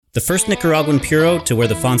The first Nicaraguan Puro to wear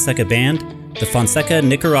the Fonseca band, the Fonseca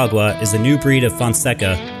Nicaragua is a new breed of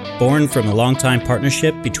Fonseca born from a long-time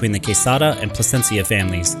partnership between the Quesada and Plasencia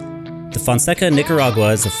families. The Fonseca Nicaragua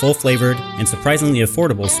is a full-flavored and surprisingly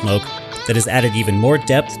affordable smoke that has added even more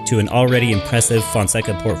depth to an already impressive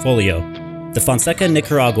Fonseca portfolio. The Fonseca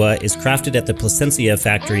Nicaragua is crafted at the Plasencia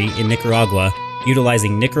factory in Nicaragua,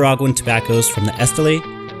 utilizing Nicaraguan tobaccos from the Esteli,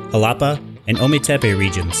 Jalapa, and Ometepe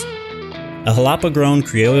regions. A Jalapa-grown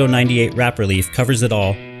Criollo 98 wrapper leaf covers it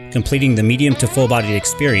all, completing the medium to full-bodied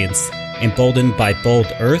experience, emboldened by bold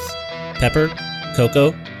earth, pepper,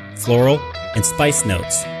 cocoa, floral, and spice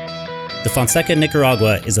notes. The Fonseca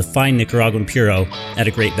Nicaragua is a fine Nicaraguan Puro at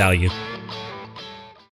a great value.